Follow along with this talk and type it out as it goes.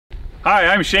Hi,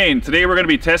 I'm Shane. Today we're going to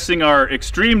be testing our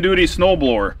Extreme-Duty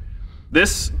Snowblower.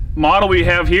 This model we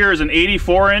have here is an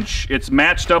 84-inch. It's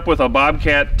matched up with a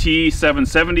Bobcat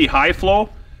T770 high flow.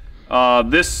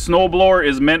 This snowblower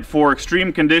is meant for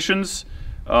extreme conditions,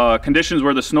 conditions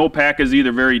where the snowpack is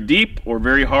either very deep or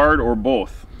very hard or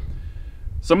both.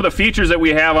 Some of the features that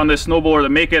we have on this snowblower that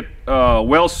make it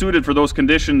well suited for those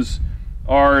conditions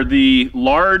are the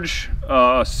large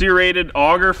serrated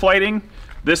auger flighting.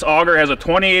 This auger has a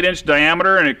 28-inch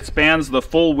diameter and it spans the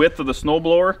full width of the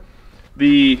snowblower.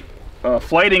 The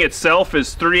flighting itself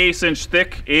is 3/8-inch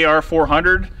thick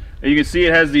AR400. And you can see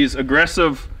it has these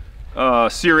aggressive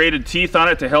serrated teeth on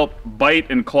it to help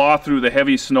bite and claw through the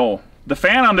heavy snow. The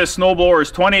fan on this snowblower is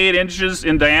 28 inches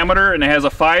in diameter and it has a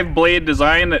 5-blade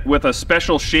design with a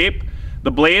special shape.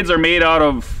 The blades are made out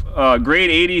of grade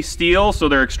 80 steel, so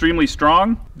they're extremely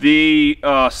strong. The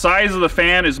size of the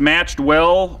fan is matched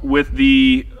well with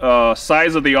the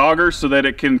size of the auger so that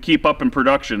it can keep up in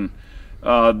production.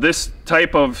 This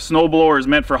type of snowblower is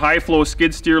meant for high flow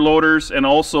skid steer loaders and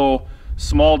also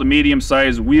small to medium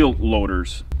sized wheel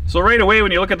loaders. So right away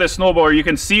when you look at this snowblower, you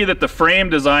can see that the frame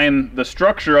design, the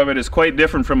structure of it is quite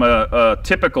different from a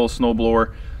typical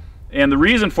snowblower. And the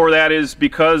reason for that is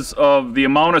because of the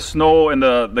amount of snow and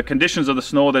the conditions of the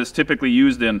snow that it's typically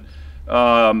used in.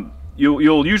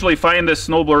 You'll usually find this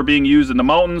snowblower being used in the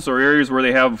mountains or areas where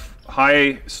they have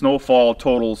high snowfall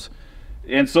totals.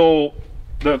 And so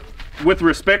with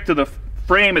respect to the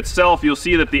frame itself, you'll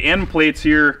see that the end plates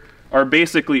here are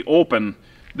basically open.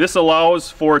 This allows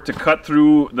for it to cut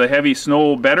through the heavy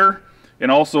snow better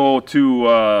and also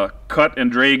to cut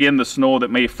and drag in the snow that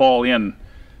may fall in.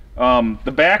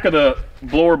 The back of the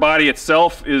blower body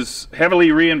itself is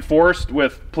heavily reinforced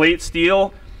with plate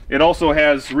steel. It also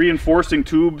has reinforcing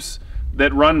tubes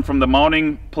that run from the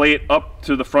mounting plate up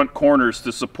to the front corners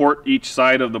to support each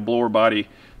side of the blower body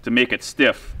to make it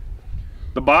stiff.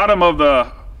 The bottom of the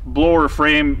blower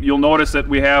frame, you'll notice that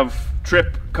we have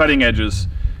trip cutting edges.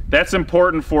 That's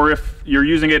important for if you're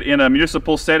using it in a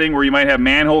municipal setting where you might have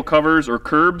manhole covers or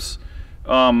curbs.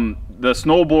 The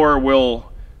snowblower will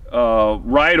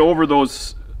ride over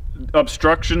those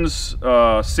obstructions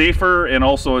safer, and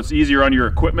also it's easier on your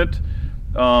equipment,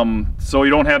 so you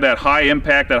don't have that high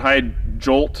impact, that high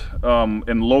jolt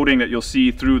and loading that you'll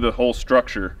see through the whole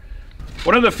structure.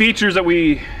 One of the features that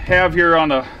we have here on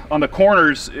the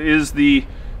corners is the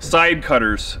side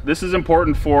cutters. This is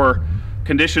important for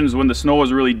conditions when the snow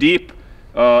is really deep.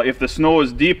 If the snow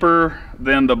is deeper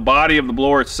than the body of the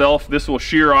blower itself, this will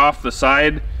shear off the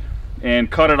side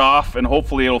and cut it off, and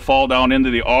hopefully it'll fall down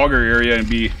into the auger area and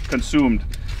be consumed.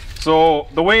 So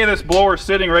the way this blower is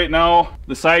sitting right now,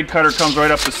 the side cutter comes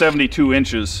right up to 72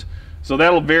 inches. So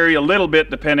that'll vary a little bit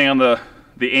depending on the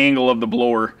angle of the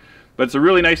blower. But it's a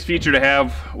really nice feature to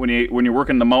have when you're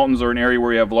working in the mountains or an area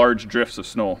where you have large drifts of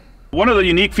snow. One of the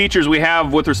unique features we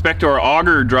have with respect to our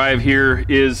auger drive here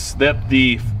is that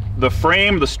the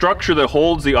frame, the structure that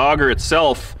holds the auger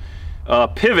itself,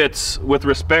 pivots with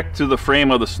respect to the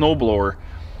frame of the snowblower.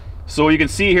 So you can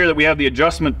see here that we have the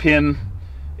adjustment pin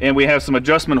and we have some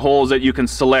adjustment holes that you can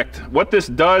select. What this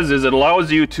does is it allows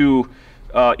you to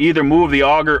either move the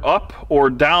auger up or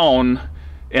down,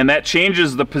 and that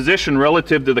changes the position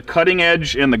relative to the cutting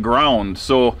edge and the ground.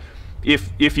 So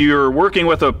if you're working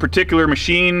with a particular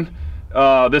machine,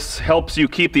 this helps you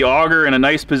keep the auger in a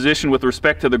nice position with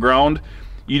respect to the ground.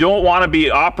 You don't want to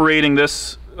be operating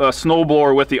this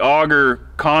snowblower with the auger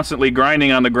constantly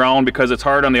grinding on the ground, because it's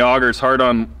hard on the auger, it's hard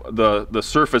on the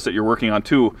surface that you're working on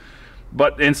too.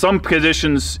 But in some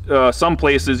conditions, some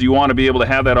places you want to be able to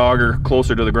have that auger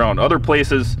closer to the ground. Other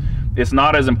places it's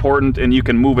not as important and you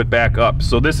can move it back up.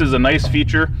 So this is a nice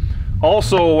feature.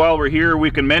 Also, while we're here,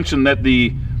 we can mention that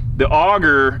the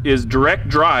auger is direct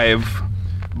drive,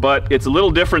 but it's a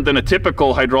little different than a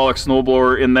typical hydraulic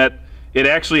snowblower in that it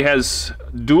actually has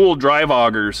dual drive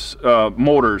augers,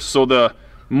 motors. So the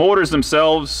motors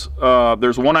themselves,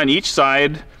 there's one on each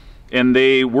side and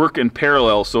they work in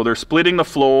parallel. So they're splitting the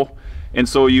flow, and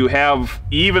so you have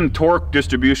even torque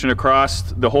distribution across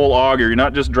the whole auger. You're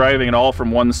not just driving it all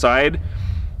from one side,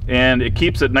 and it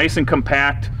keeps it nice and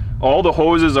compact. All the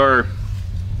hoses are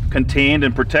contained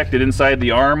and protected inside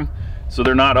the arm, so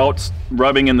they're not out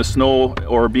rubbing in the snow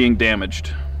or being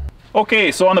damaged.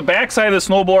 Okay, so on the back side of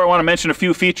the snowblower, I want to mention a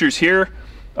few features here.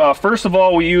 First of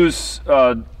all, we use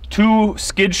two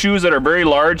skid shoes that are very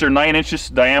large. They're 9 inches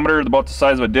diameter, about the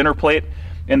size of a dinner plate,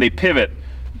 and they pivot.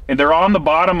 And they're on the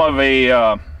bottom of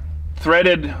a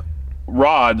threaded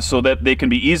rod so that they can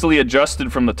be easily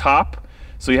adjusted from the top.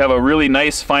 So you have a really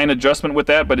nice fine adjustment with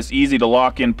that, but it's easy to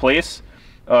lock in place.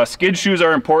 Skid shoes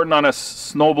are important on a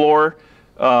snowblower.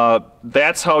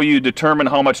 That's how you determine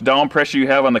how much down pressure you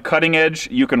have on the cutting edge.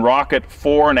 You can rock it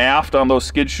fore and aft on those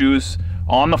skid shoes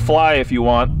on the fly if you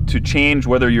want to change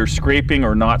whether you're scraping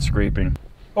or not scraping.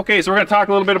 Okay, so we're going to talk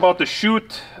a little bit about the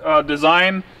chute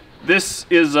design. This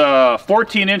is a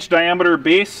 14-inch diameter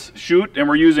base chute, and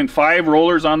we're using 5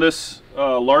 rollers on this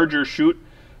larger chute.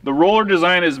 The roller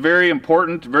design is very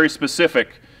important, very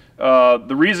specific.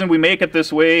 The reason we make it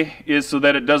this way is so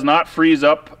that it does not freeze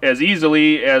up as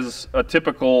easily as a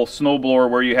typical snowblower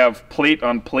where you have plate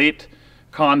on plate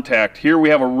contact. Here we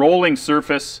have a rolling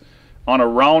surface on a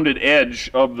rounded edge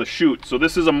of the chute. So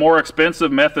this is a more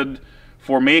expensive method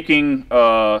for making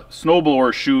a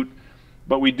snowblower chute,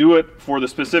 but we do it for the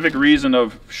specific reason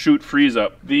of chute freeze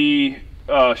up. The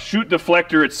chute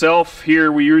deflector itself,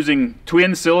 here we're using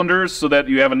twin cylinders so that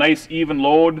you have a nice even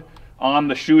load on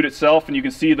the chute itself, and you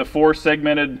can see the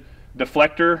 4-segmented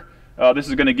deflector. This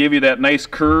is going to give you that nice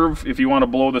curve if you want to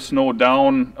blow the snow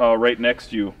down right next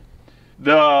to you.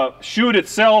 The chute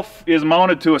itself is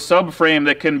mounted to a subframe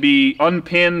that can be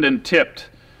unpinned and tipped.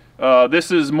 This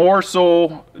is more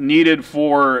so needed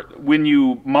for when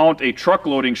you mount a truck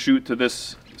loading chute to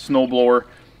this snowblower.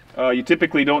 You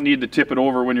typically don't need to tip it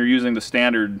over when you're using the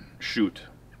standard chute.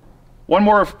 One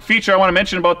more feature I want to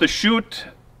mention about the chute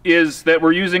is that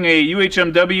we're using a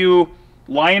UHMW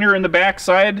liner in the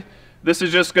backside. This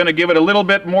is just going to give it a little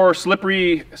bit more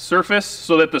slippery surface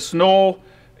so that the snow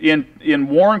in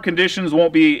warm conditions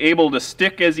won't be able to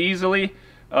stick as easily.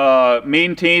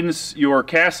 Maintains your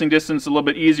casting distance a little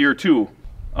bit easier too.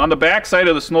 On the back side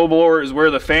of the snowblower is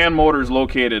where the fan motor is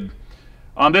located.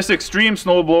 On this Extreme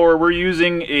snowblower, we're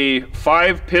using a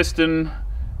 5-piston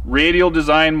radial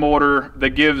design motor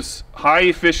that gives high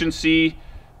efficiency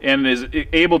and is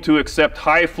able to accept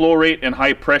high flow rate and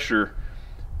high pressure.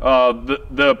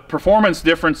 The performance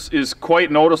difference is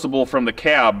quite noticeable from the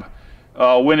cab.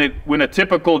 When a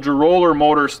typical roller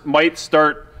motor might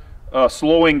start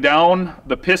slowing down,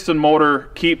 the piston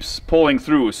motor keeps pulling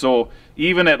through. So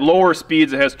even at lower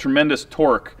speeds, it has tremendous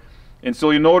torque. And so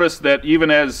you notice that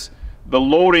even as the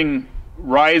loading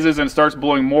rises and starts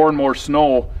blowing more and more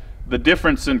snow, the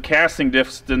difference in casting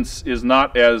distance is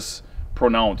not as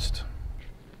pronounced.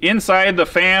 Inside the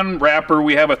fan wrapper,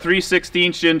 we have a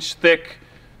 3/16 inch thick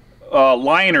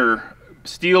liner,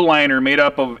 steel liner made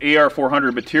up of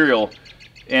AR400 material.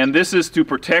 And this is to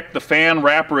protect the fan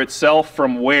wrapper itself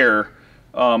from wear.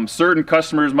 Certain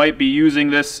customers might be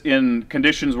using this in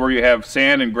conditions where you have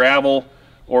sand and gravel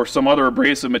or some other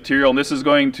abrasive material, and this is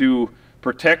going to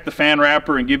protect the fan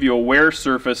wrapper and give you a wear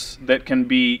surface that can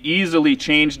be easily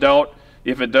changed out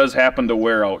if it does happen to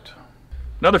wear out.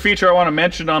 Another feature I want to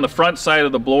mention on the front side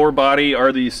of the blower body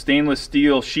are these stainless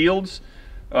steel shields.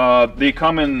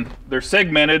 They're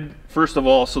segmented, first of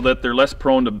all, so that they're less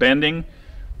prone to bending,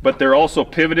 but they're also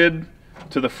pivoted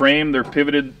to the frame. They're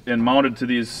pivoted and mounted to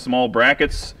these small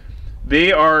brackets.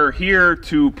 They are here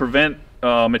to prevent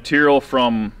material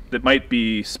that might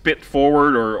be spit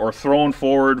forward or thrown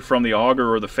forward from the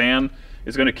auger or the fan.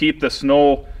 It's going to keep the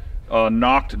snow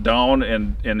knocked down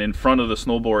and in front of the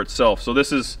snowblower itself. So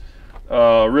this is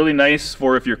really nice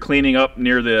for if you're cleaning up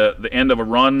near the end of a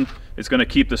run. It's going to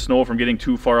keep the snow from getting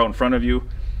too far out in front of you.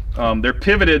 They're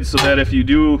pivoted so that if you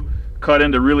do cut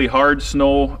into really hard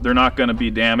snow, they're not going to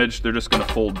be damaged. They're just going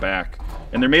to fold back.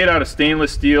 And they're made out of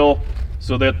stainless steel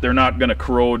so that they're not going to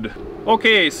corrode.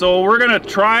 Okay, so we're going to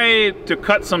try to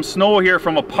cut some snow here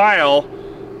from a pile.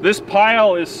 This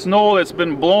pile is snow that's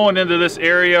been blown into this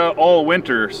area all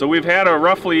winter. So we've had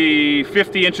roughly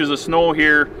 50 inches of snow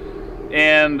here,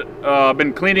 and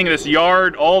been cleaning this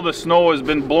yard. All the snow has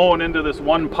been blown into this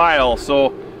one pile.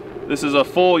 So this is a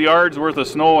full yard's worth of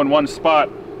snow in one spot.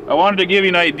 I wanted to give you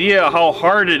an idea how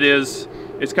hard it is.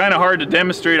 It's kind of hard to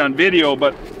demonstrate on video,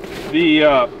 but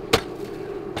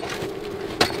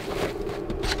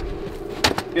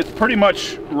it's pretty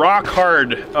much rock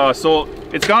hard. So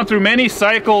it's gone through many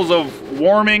cycles of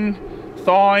warming,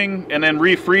 thawing, and then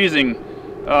refreezing.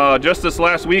 Just this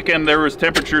last weekend there was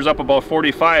temperatures up about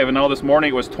 45, and now this morning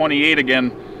it was 28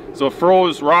 again. So it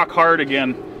froze rock hard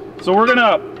again. So we're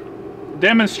gonna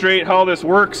demonstrate how this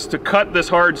works to cut this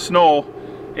hard snow.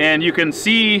 And you can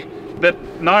see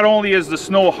that not only is the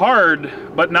snow hard,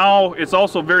 but now it's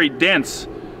also very dense.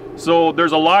 So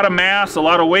there's a lot of mass, a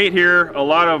lot of weight here, a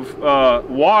lot of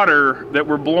water that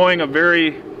we're blowing a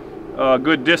very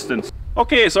good distance.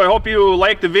 Okay, so I hope you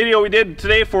liked the video we did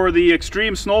today for the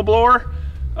Extreme snowblower.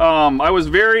 I was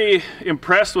very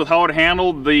impressed with how it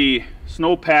handled the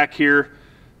snowpack here.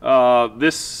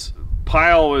 This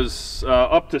pile is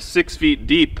up to 6 feet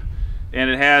deep, and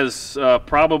it has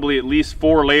probably at least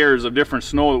 4 layers of different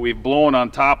snow that we've blown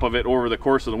on top of it over the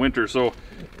course of the winter. So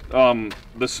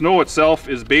the snow itself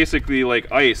is basically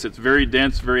like ice. It's very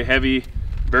dense, very heavy,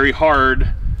 very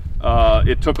hard.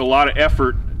 It took a lot of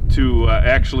effort to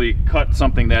actually cut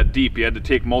something that deep. You had to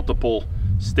take multiple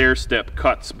stair-step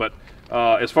cuts. But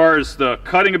as far as the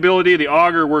cutting ability, the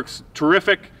auger works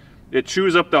terrific. It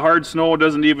chews up the hard snow,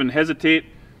 doesn't even hesitate.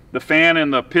 The fan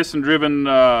and the piston-driven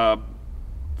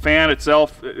fan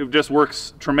itself, it just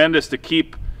works tremendous to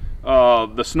keep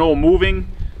the snow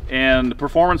moving, and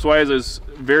performance-wise is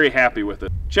very happy with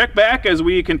it. Check back as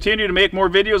we continue to make more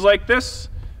videos like this.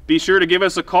 Be sure to give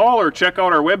us a call or check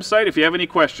out our website if you have any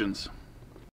questions.